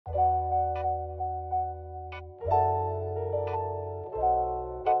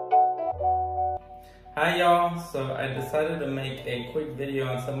Hi y'all, so I decided to make a quick video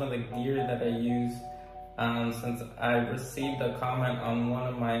on some of the gear that I use since I received a comment on one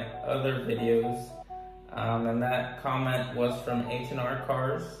of my other videos, and that comment was from H&R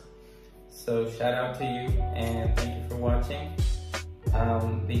Cars. So shout out to you and thank you for watching.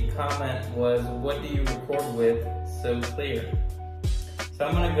 The comment was, what do you record with so clear? So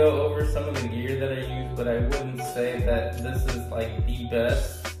I'm going to go over some of the gear that I use, but I wouldn't say that this is like the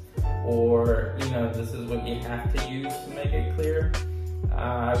best, or this is what you have to use to make it clear.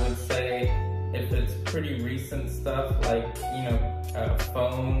 I would say if it's pretty recent stuff like a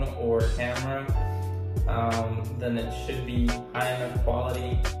phone or camera, then it should be high enough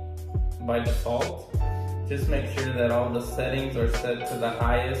quality by default. Just make sure that all the settings are set to the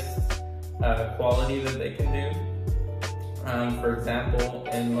highest quality that they can do. For example,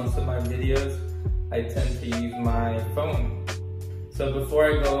 in most of my videos I tend to use my phone. So before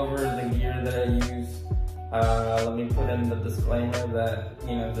I go over the gear that I use, let me put in the disclaimer that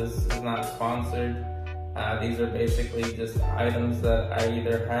this is not sponsored. These are basically just items that I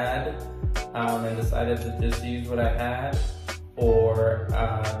either had and decided to just use what I had, or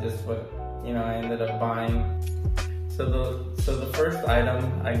just what I ended up buying. So the first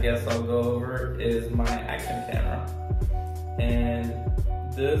item I guess I'll go over is my action camera, and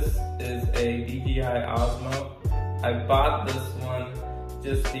this is a DJI Osmo. I bought this one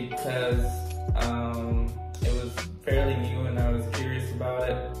just because it was fairly new and I was curious about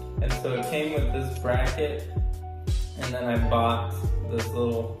it. And so it came with this bracket, and then I bought this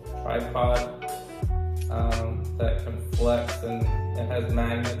little tripod that can flex, and it has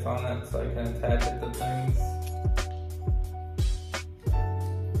magnets on it so I can attach it to things.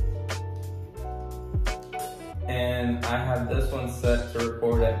 And I have this one set to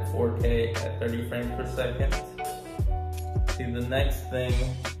record at 4K at 30 frames per second. See, the next thing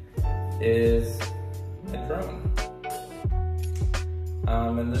is the drone.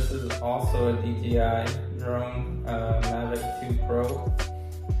 And this is also a DJI drone, Mavic 2 Pro.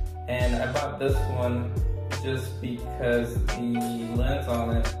 And I bought this one just because the lens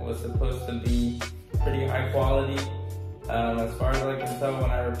on it was supposed to be pretty high quality. As far as I can tell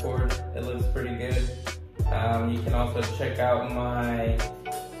when I record, it looks pretty good. You can also check out my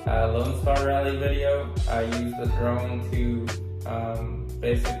Lone Star Rally video. I used the drone to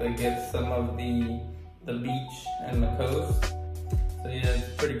basically get some of the beach and the coast. So yeah, it's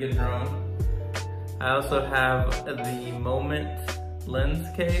a pretty good drone. I also have the Moment lens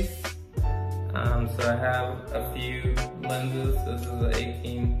case. So I have a few lenses. This is an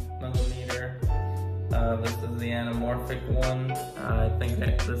 18mm. This is the anamorphic one. I think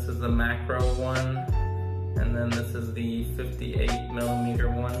this is the macro one. And then this is the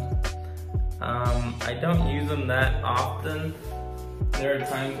 58mm one. I don't use them that often. There are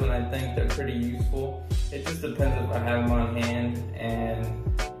times when I think they're pretty useful. It just depends if I have them on hand, and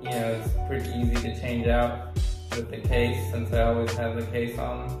it's pretty easy to change out with the case since I always have the case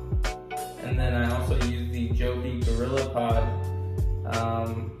on them. And then I also use the Joby Gorilla Pod,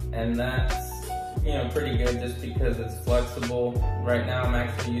 and that's pretty good just because it's flexible. Right now I'm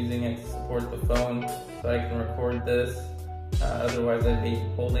actually using it to support the phone so I can record this, otherwise I'd be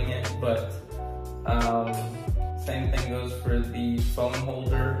holding it. But same thing goes for the phone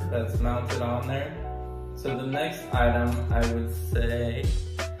holder that's mounted on there. So the next item I would say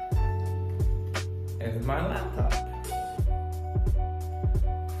is my laptop.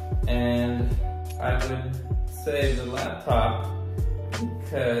 And I would say the laptop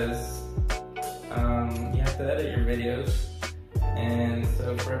because you have to edit your videos. And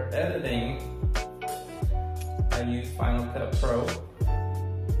so for editing, I use Final Cut Pro.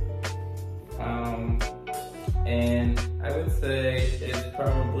 And I would say it's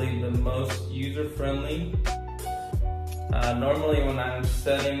probably the most user-friendly. Normally when I'm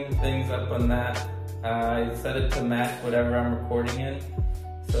setting things up on that, I set it to match whatever I'm recording in.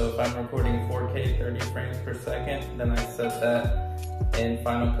 So if I'm recording 4K 30 frames per second, then I set that in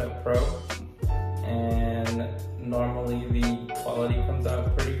Final Cut Pro. And normally the quality comes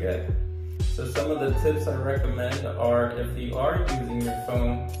out pretty good. So some of the tips I recommend are, if you are using your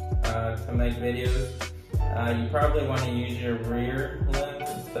phone to make videos, you probably want to use your rear lens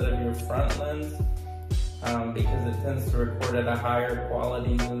instead of your front lens, because it tends to record at a higher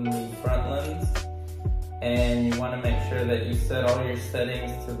quality than the front lens. And you want to make sure that you set all your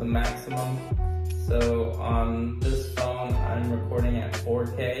settings to the maximum. So on this phone I'm recording at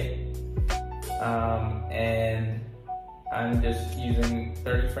 4K, and I'm just using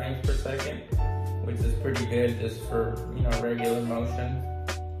 30 frames per second, which is pretty good just for regular motion.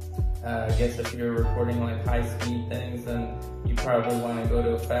 I guess if you're recording like high speed things, then you you probably want to go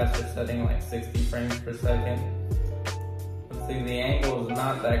to a faster setting like 60 frames per second. Let's see, the angle is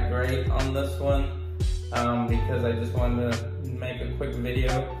not that great on this one because I just wanted to make a quick video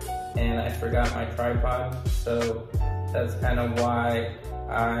and I forgot my tripod, so that's kind of why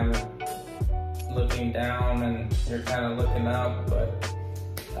I'm looking down and you're kind of looking up, but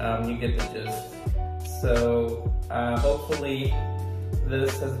you get the gist. So hopefully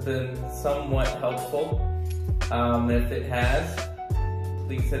this has been somewhat helpful. If it has,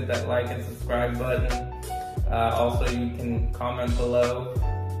 please hit that like and subscribe button. Also, you can comment below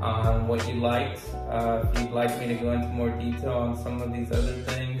on what you liked. If you'd like me to go into more detail on some of these other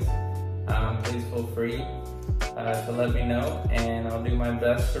things, please feel free to let me know, and I'll do my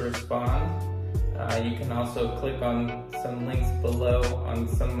best to respond. You can also click on some links below on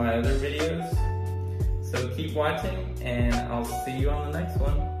some of my other videos. So keep watching, and I'll see you on the next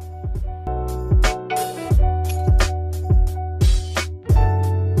one.